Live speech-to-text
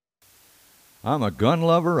I'm a gun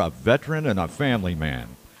lover, a veteran, and a family man.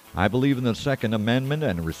 I believe in the Second Amendment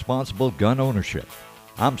and responsible gun ownership.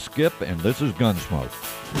 I'm Skip, and this is Gunsmoke.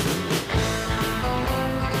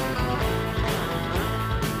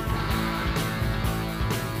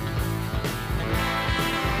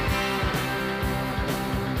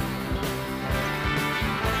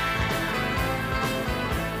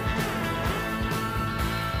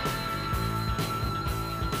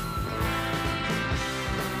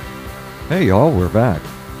 Hey y'all, we're back.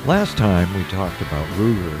 Last time we talked about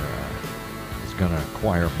Ruger is going to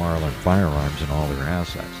acquire Marlin Firearms and all their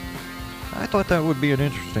assets. I thought that would be an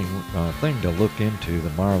interesting thing to look into, the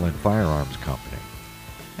Marlin Firearms Company.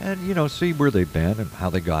 And, see where they've been and how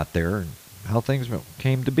they got there and how things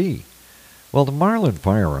came to be. Well, the Marlin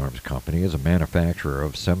Firearms Company is a manufacturer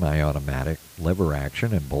of semi-automatic,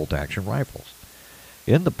 lever-action, and bolt-action rifles.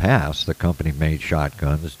 In the past, the company made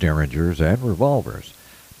shotguns, derringers, and revolvers.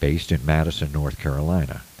 Based in Madison, North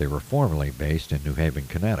Carolina. They were formerly based in New Haven,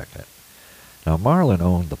 Connecticut. Now, Marlin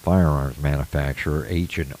owned the firearms manufacturer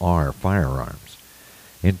H&R Firearms.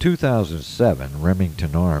 In 2007,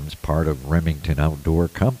 Remington Arms, part of Remington Outdoor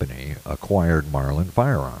Company, acquired Marlin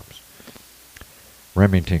Firearms.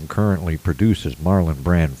 Remington currently produces Marlin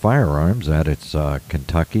brand firearms at its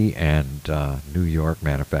Kentucky and New York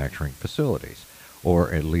manufacturing facilities,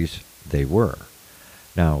 or at least they were.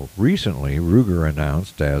 Now, recently, Ruger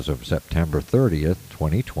announced as of September 30th,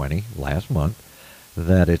 2020, last month,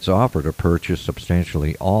 that its offer to purchase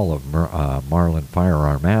substantially all of Marlin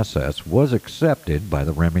firearm assets was accepted by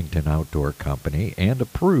the Remington Outdoor Company and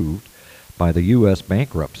approved by the U.S.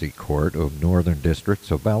 Bankruptcy Court of Northern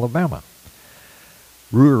Districts of Alabama.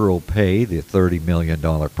 Ruger will pay the $30 million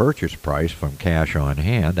purchase price from cash on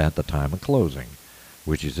hand at the time of closing,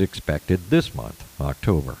 which is expected this month,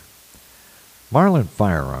 October. Marlin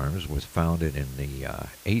Firearms was founded in the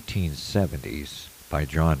 1870s by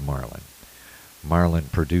John Marlin. Marlin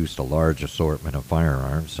produced a large assortment of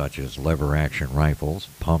firearms such as lever-action rifles,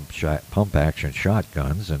 pump-action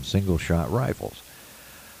shotguns, and single-shot rifles.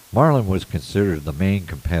 Marlin was considered the main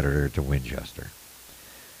competitor to Winchester.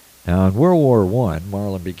 Now, in World War I,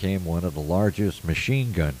 Marlin became one of the largest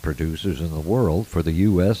machine gun producers in the world for the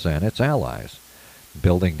U.S. and its allies,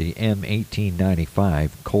 building the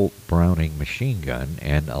M1895 Colt Browning machine gun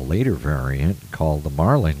and a later variant called the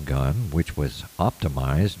Marlin gun, which was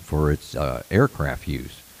optimized for its aircraft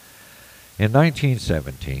use. In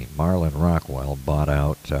 1917, Marlin Rockwell bought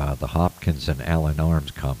out the Hopkins and Allen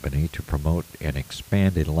Arms Company to promote an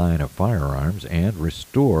expanded line of firearms and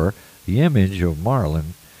restore the image of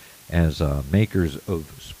Marlin as makers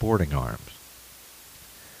of sporting arms.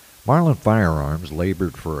 Marlin Firearms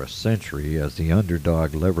labored for a century as the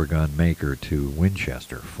underdog lever gun maker to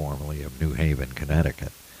Winchester, formerly of New Haven,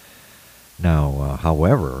 Connecticut. Now,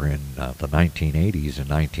 however, in the 1980s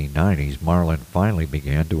and 1990s, Marlin finally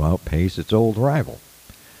began to outpace its old rival.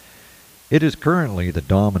 It is currently the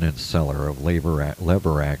dominant seller of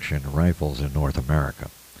lever-action rifles in North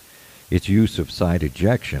America. Its use of side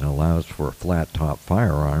ejection allows for flat-top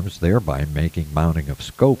firearms, thereby making mounting of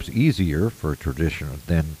scopes easier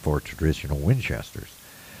than for traditional Winchesters.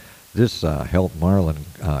 This helped Marlin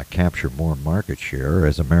capture more market share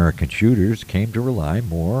as American shooters came to rely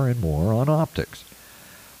more and more on optics.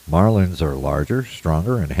 Marlins are larger,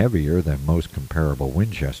 stronger, and heavier than most comparable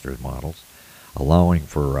Winchester models, allowing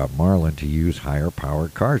for Marlin to use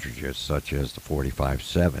higher-powered cartridges such as the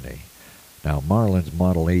 4570. Now, Marlin's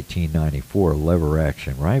Model 1894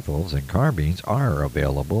 lever-action rifles and carbines are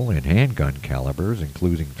available in handgun calibers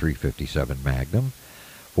including .357 Magnum,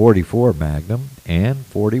 .44 Magnum, and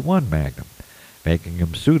 .41 Magnum, making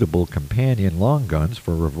them suitable companion long guns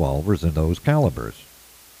for revolvers in those calibers.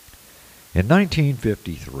 In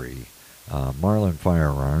 1953, Marlin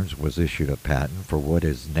Firearms was issued a patent for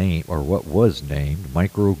what was named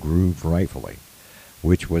micro-groove rifling,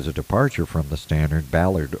 which was a departure from the standard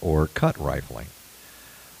Ballard or cut rifling.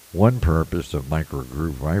 One purpose of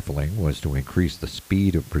micro-groove rifling was to increase the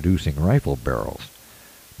speed of producing rifle barrels.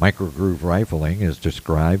 Micro-groove rifling is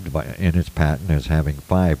described in its patent as having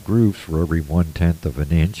 5 grooves for every 1/10 of an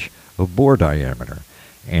inch of bore diameter,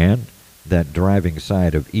 and that driving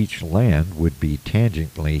side of each land would be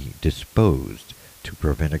tangentially disposed to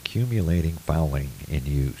prevent accumulating fouling in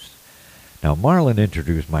use. Now, Marlin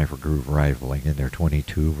introduced micro-groove rifling in their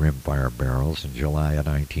 .22 rimfire barrels in July of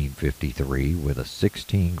 1953 with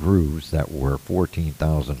 16 grooves that were 14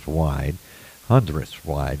 thousandths wide, and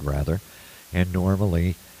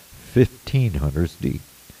normally 15 hundredths deep.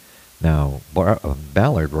 Now,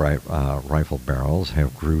 Ballard rifle barrels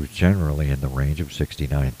have grooves generally in the range of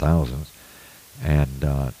 69 thousandths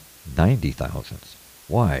and 90 thousandths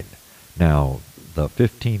wide. Now, the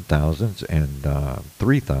 15,000s and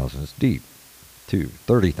 3,000s deep, to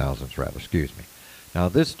 30,000s rather, excuse me. Now,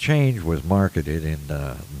 this change was marketed in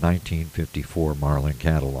the 1954 Marlin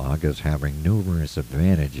catalog as having numerous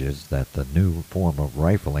advantages that the new form of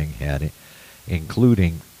rifling had,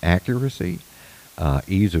 including accuracy,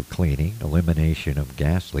 ease of cleaning, elimination of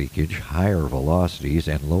gas leakage, higher velocities,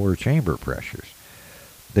 and lower chamber pressures.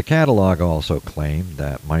 The catalog also claimed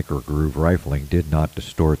that microgroove rifling did not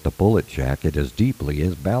distort the bullet jacket as deeply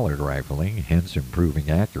as Ballard rifling, hence improving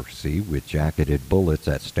accuracy with jacketed bullets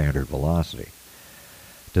at standard velocity.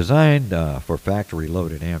 Designed for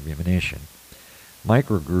factory-loaded ammunition,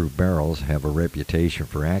 microgroove barrels have a reputation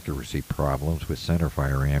for accuracy problems with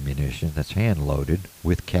centerfire ammunition that's hand-loaded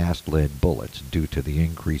with cast lead bullets due to the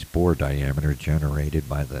increased bore diameter generated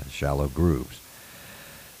by the shallow grooves.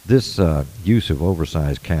 This use of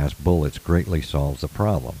oversized cast bullets greatly solves the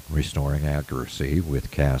problem, restoring accuracy with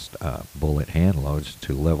cast bullet hand loads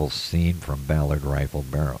to levels seen from Ballard rifle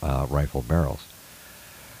barrels.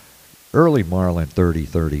 Early Marlin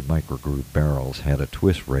 30-30 microgroove barrels had a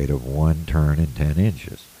twist rate of 1 turn in 10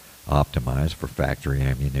 inches, optimized for factory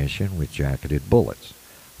ammunition with jacketed bullets.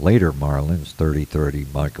 Later Marlin's 30-30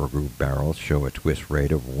 microgroove barrels show a twist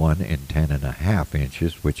rate of 1 in 10.5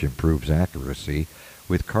 inches, which improves accuracy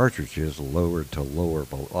with cartridges lowered to lower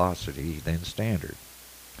velocity than standard.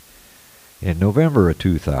 In November of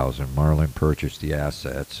 2000, Marlin purchased the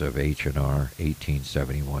assets of H&R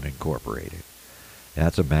 1871 Incorporated.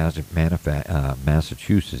 That's a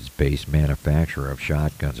Massachusetts-based manufacturer of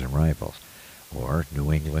shotguns and rifles, or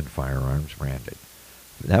New England Firearms branded.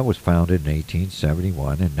 That was founded in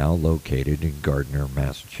 1871 and now located in Gardner,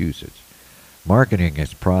 Massachusetts. Marketing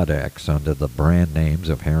its products under the brand names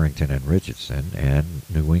of Harrington and Richardson and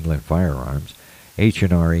New England Firearms, H&R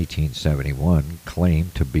 1871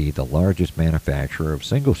 claimed to be the largest manufacturer of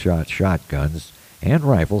single-shot shotguns and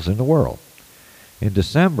rifles in the world. In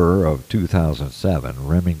December of 2007,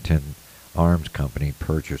 Remington Arms Company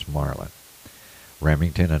purchased Marlin.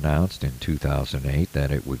 Remington announced in 2008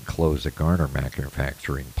 that it would close the Garner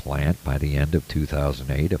manufacturing plant by the end of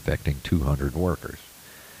 2008, affecting 200 workers.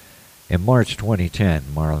 In March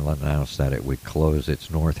 2010, Marlin announced that it would close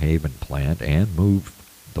its North Haven plant and move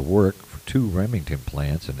the work for 2 Remington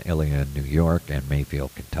plants in Ilion, New York, and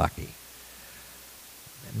Mayfield, Kentucky.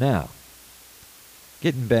 Now,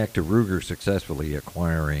 getting back to Ruger successfully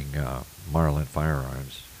acquiring Marlin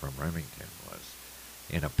Firearms from Remington was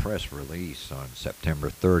in a press release on September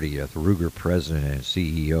 30th. Ruger President and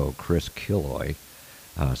CEO Chris Killoy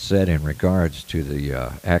said in regards to the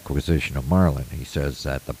acquisition of Marlin, he says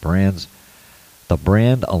that the brand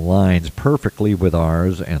aligns perfectly with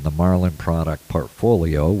ours, and the Marlin product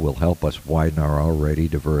portfolio will help us widen our already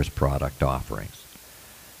diverse product offerings.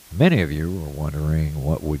 Many of you are wondering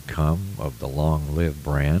what would come of the long-lived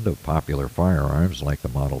brand of popular firearms like the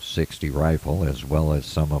Model 60 rifle, as well as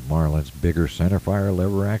some of Marlin's bigger centerfire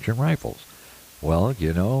lever-action rifles. Well,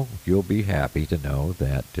 you'll be happy to know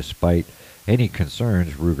that despite any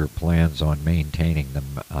concerns, Ruger plans on maintaining the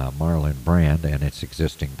Marlin brand and its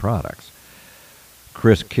existing products.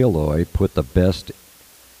 Chris Killoy put the best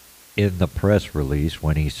in the press release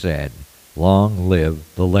when he said, "Long live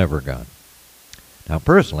the lever gun." Now,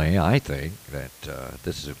 personally, I think that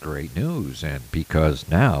this is great news, and because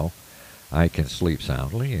now I can sleep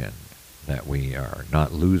soundly, and that we are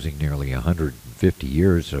not losing nearly 150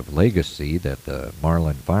 years of legacy that the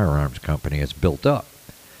Marlin Firearms Company has built up.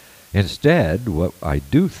 Instead, what I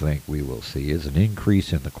do think we will see is an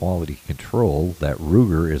increase in the quality control that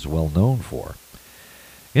Ruger is well known for.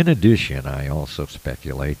 In addition, I also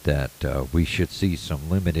speculate that we should see some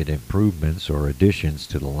limited improvements or additions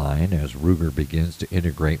to the line as Ruger begins to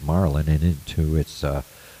integrate Marlin into its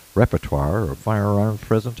repertoire of firearms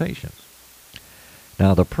presentations.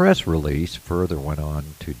 Now, the press release further went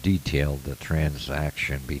on to detail the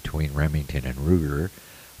transaction between Remington and Ruger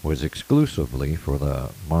was exclusively for the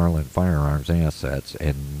Marlin Firearms assets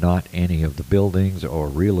and not any of the buildings or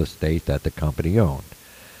real estate that the company owned.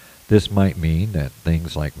 This might mean that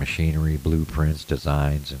things like machinery, blueprints,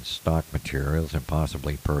 designs, and stock materials, and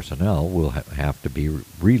possibly personnel will have to be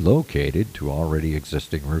relocated to already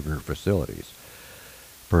existing Ruger facilities.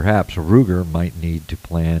 Perhaps Ruger might need to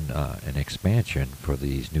plan an expansion for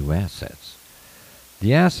these new assets.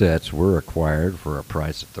 The assets were acquired for a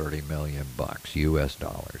price of $30 million US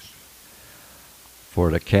dollars. For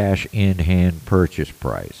the cash in hand purchase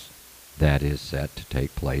price, that is set to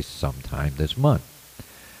take place sometime this month.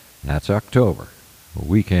 That's October.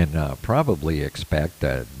 We can probably expect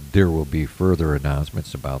that there will be further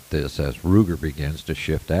announcements about this as Ruger begins to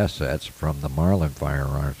shift assets from the Marlin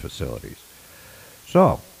Firearms facilities.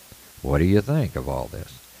 So, What do you think of all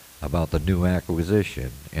this? About the new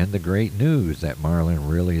acquisition and the great news that Marlin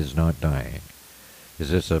really is not dying?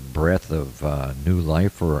 Is this a breath of new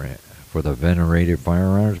life for the venerated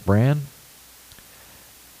firearms brand?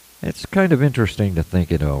 It's kind of interesting to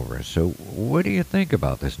think it over. So what do you think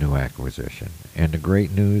about this new acquisition and the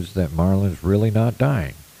great news that Marlin's really not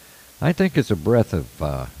dying? I think it's a breath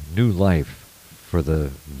of new life for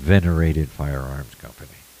the venerated firearms company.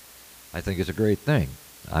 I think it's a great thing.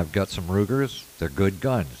 I've got some Rugers. They're good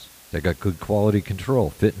guns. They got good quality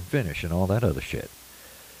control, fit and finish, and all that other shit.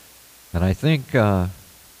 And I think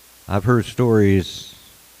I've heard stories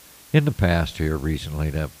in the past here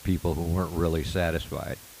recently that people who weren't really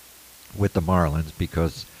satisfied with the Marlins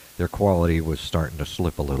because their quality was starting to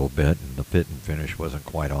slip a little bit and the fit and finish wasn't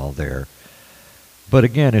quite all there. But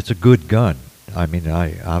again, it's a good gun. I mean,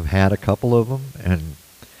 I've had a couple of them, and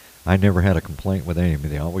I never had a complaint with any of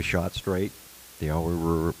them. They always shot straight. They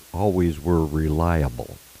always were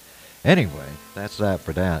reliable. Anyway, that's that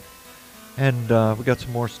for that. And we got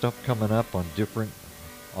some more stuff coming up on different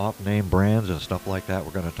off-name brands and stuff like that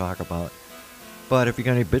we're going to talk about. But if you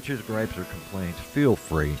got any bitches, gripes, or complaints, feel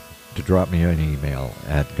free to drop me an email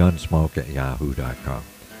at gunsmoke@yahoo.com.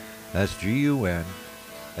 That's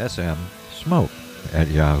GUNSM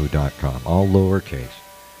smoke@yahoo.com, all lowercase.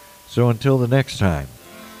 So until the next time,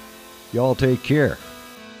 y'all take care.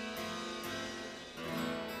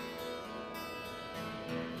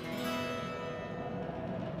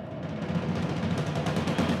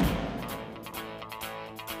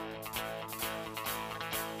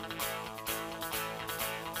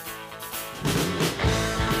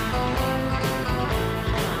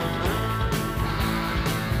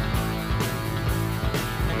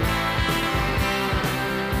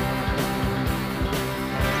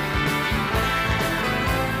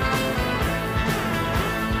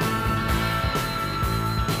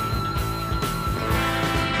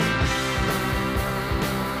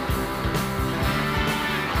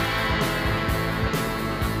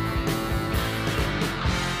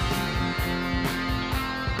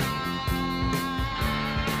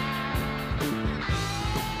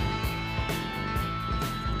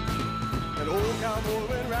 An old cowboy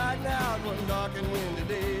went riding out one dark and windy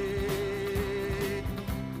day.